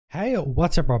Hey,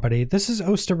 what's up everybody? This is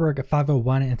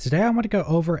Osterberg501 and today I want to go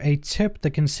over a tip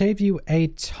that can save you a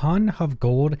ton of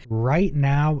gold right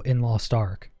now in Lost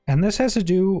Ark. And this has to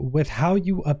do with how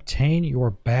you obtain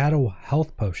your battle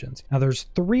health potions. Now there's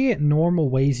three normal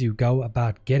ways you go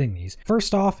about getting these.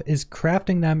 First off is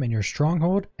crafting them in your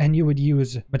stronghold, and you would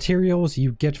use materials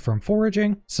you get from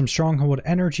foraging, some stronghold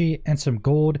energy, and some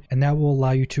gold, and that will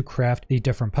allow you to craft the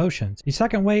different potions. The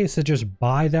second way is to just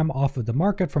buy them off of the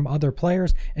market from other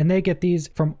players, and they get these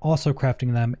from also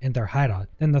crafting them in their hideout.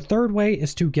 Then the third way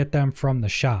is to get them from the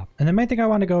shop. And the main thing I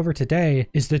want to go over today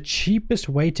is the cheapest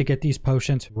way to get these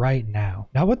potions right now.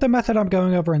 Now with the method I'm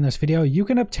going over in this video, you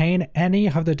can obtain any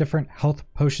of the different health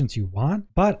potions you want,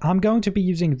 but I'm going to be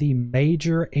using the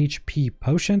major HP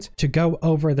potions to go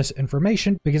over this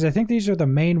information because I think these are the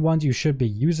main ones you should be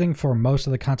using for most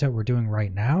of the content we're doing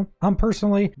right now. I'm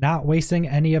personally not wasting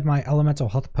any of my elemental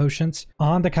health potions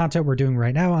on the content we're doing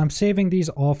right now. I'm saving these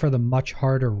all for the much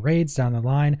harder raids down the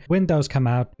line when those come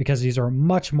out because these are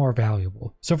much more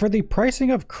valuable. So for the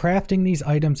pricing of crafting these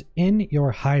items in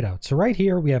your hideout, so right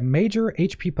here we have major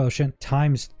HP potion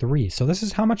times 3. So this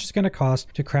is how much it's going to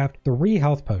cost to craft 3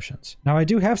 health potions. Now I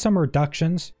do have some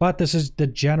reductions, but this is the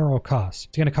general cost.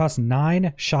 It's going to cost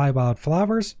 9 shy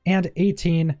wildflowers and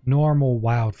 18 normal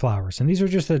wildflowers. And these are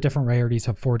just the different rarities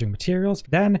of foraging materials.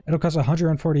 Then it'll cost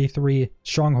 143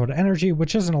 stronghold energy,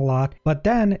 which isn't a lot, but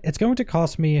then it's going to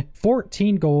cost me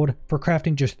 14 gold for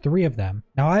crafting just 3 of them.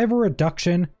 Now I have a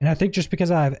reduction, and I think just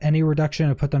because I have any reduction,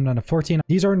 I put them down to 14.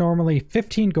 These are normally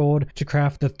 15 gold to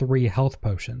craft the 3 health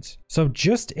potions. So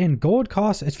just in gold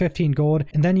cost, it's 15 gold,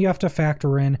 and then you have to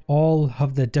factor in all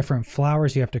of the different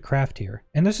flowers you have to craft here.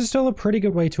 And this is still a pretty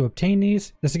good way to obtain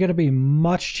these. This is going to be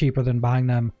much cheaper than buying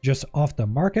them just off the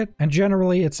market, and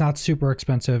generally it's not super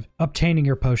expensive obtaining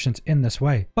your potions in this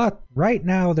way. But right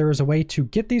now there is a way to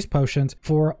get these potions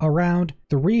for around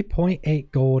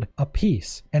 3.8 gold a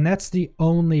piece, and that's the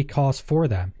only cost for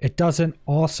them. It doesn't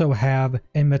also have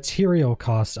a material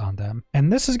cost on them,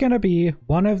 and this is going to be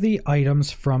one of the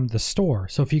items from the store.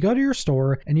 So if you go to your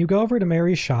store and you go over to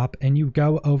Mary's shop and you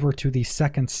go over to the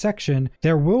second section,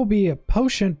 there will be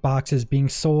potion boxes being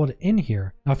sold in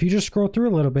here. Now if you just scroll through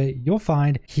a little bit, you'll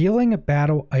find healing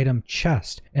battle item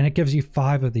chest, and it gives you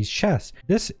 5 of these chests.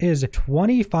 This is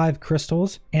 25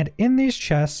 crystals, and in these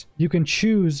chests you can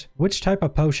choose which type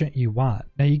of potion you want.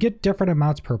 Now you get different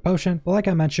amounts per potion, but like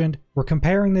I mentioned, we're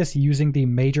comparing this using the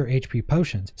major HP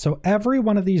potions. So every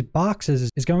one of these boxes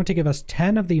is going to give us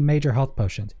 10 of the major health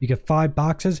potions. You get 5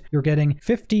 boxes, you're getting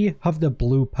 50 of the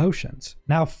blue potions.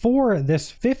 Now for this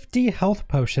 50 health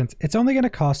potions, it's only going to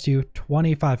cost you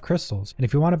 25 crystals. And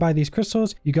if you want to buy these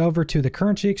crystals, you go over to the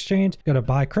currency exchange, go to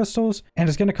buy crystals, and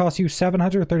it's going to cost you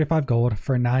 735 gold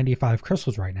for 95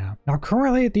 crystals right now. Now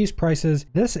currently at these prices,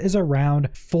 this is around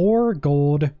 4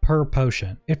 gold per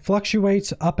potion. It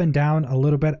fluctuates up and down a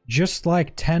little bit. Just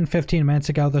like 10-15 minutes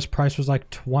ago, this price was like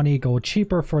 20 gold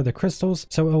cheaper for the crystals,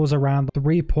 so it was around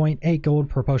 3.8 gold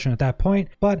per potion at that point,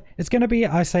 but it's going to be,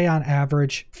 I say on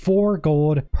average, 4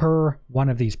 gold per one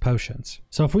of these potions.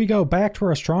 So if we go back to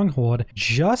our stronghold,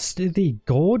 just the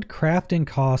gold crafting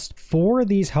cost for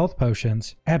these health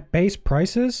potions at base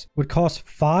prices would cost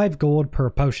 5 gold per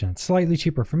potion. Slightly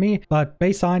cheaper for me, but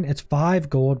baseline it's 5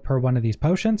 gold per one of these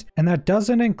potions, and that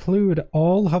doesn't include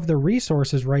all of the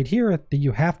resources right here that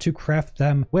you have to craft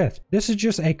them with. This is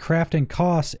just a crafting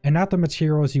cost and not the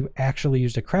materials you actually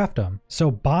use to craft them.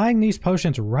 So buying these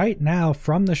potions right now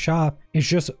from the shop is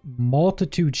just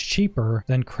multitudes cheaper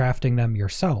than crafting them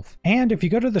yourself. And if you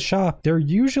go to the shop, there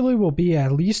usually will be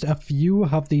at least a few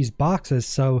of these boxes,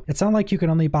 so it's not like you can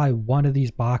only buy one of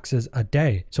these boxes a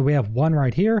day. So we have one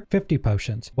right here, 50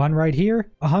 potions, one right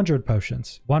here, 100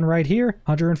 potions, one right here,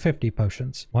 150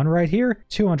 potions, one right here,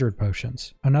 200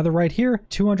 potions, another right here,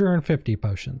 250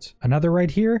 potions, another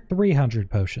right here, 300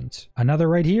 potions, another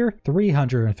right here,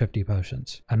 350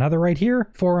 potions, another right here,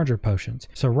 400 potions.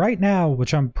 So right now,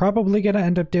 which I'm probably going to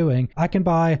end up doing, I can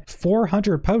buy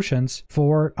 400 potions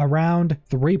for around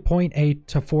 3.8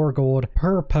 to 4 gold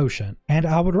per potion. And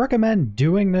I would recommend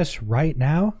doing this right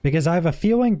now because I have a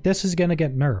feeling this is going to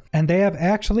get nerfed. And they have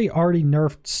actually already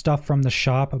nerfed stuff from the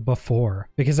shop before,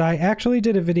 because I actually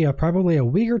did a video probably a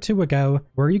week or 2 ago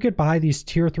where you could buy these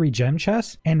tier 3 gem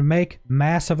chests and make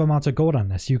massive amounts of gold on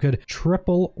this. You could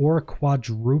triple or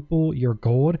quadruple your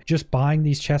gold just buying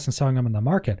these chests and selling them in the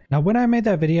market. Now when I made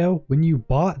that video, when you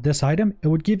bought this item, it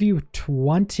would give you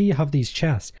 20 of these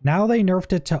chests. Now they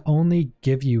nerfed it to only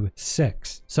give you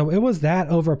 6. So it was that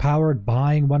overpowered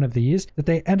buying one of these that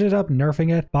they ended up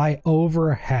nerfing it by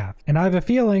over half. And I have a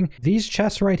feeling these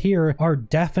chests right here are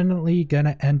definitely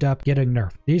gonna end up getting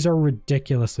nerfed. These are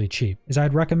ridiculously cheap. As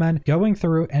I'd recommend going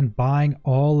through and buying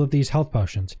all of these health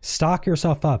potions. Stock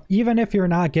yourself up. Even if you're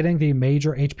not getting the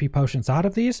major HP potions out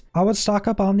of these, I would stock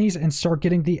up on these and start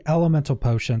getting the elemental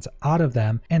potions out of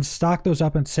them and stock those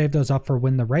up and save those up for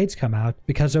when the raids come out,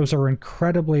 because those are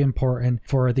incredibly important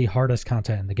for the hardest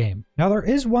content in the game. Now, there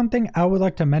is one thing I would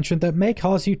like to mention that may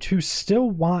cause you to still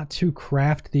want to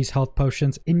craft these health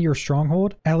potions in your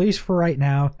stronghold, at least for right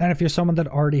now, and if you're someone that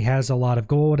already has a lot of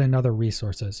gold and other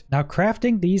resources. Now,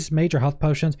 crafting these major health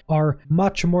potions are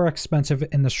much more expensive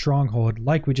in the stronghold,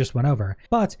 like we just went over,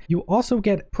 but you also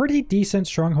get pretty decent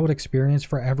stronghold experience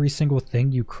for every single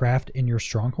thing you craft in your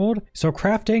stronghold. So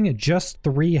crafting just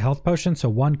 3 health potions, so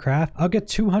 1 craft, I'll get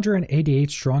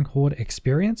 288 stronghold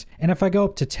experience, and if I go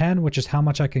up to 10, which is how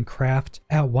much I can craft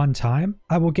at one time,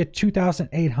 I will get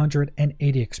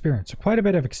 2,880 experience. So quite a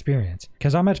bit of experience,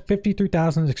 because I'm at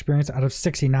 53,000 experience out of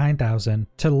 69,000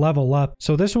 to level up.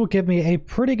 So this will give me a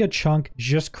pretty good chunk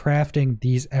just crafting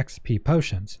these XP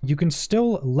potions. You can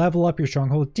still level up your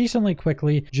stronghold decently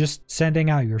quickly, just sending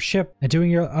out your ship and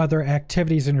doing your other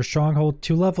activities in your stronghold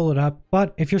to level it up.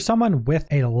 But if you're someone with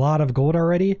a lot of gold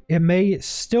already, it may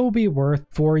still be worth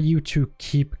for you to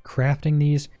keep crafting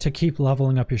these to keep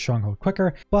leveling up your stronghold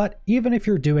quicker. But even if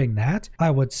you're doing that,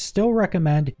 I would still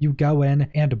recommend you go in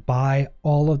and buy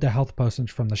all of the health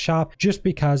potions from the shop, just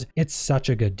because it's such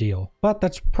a good deal. But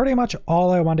that's pretty much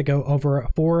all I want to go over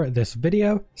for this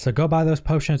video. So go buy those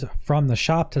potions from the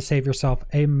shop to save yourself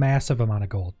a massive amount of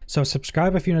gold. So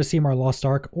subscribe if you want to see more Lost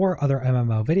Ark or other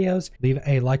MMO videos. Leave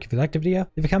a like if you liked the video.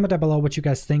 Leave a comment down below what you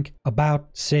guys think about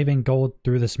saving gold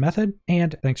through this method.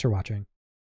 And thanks for watching.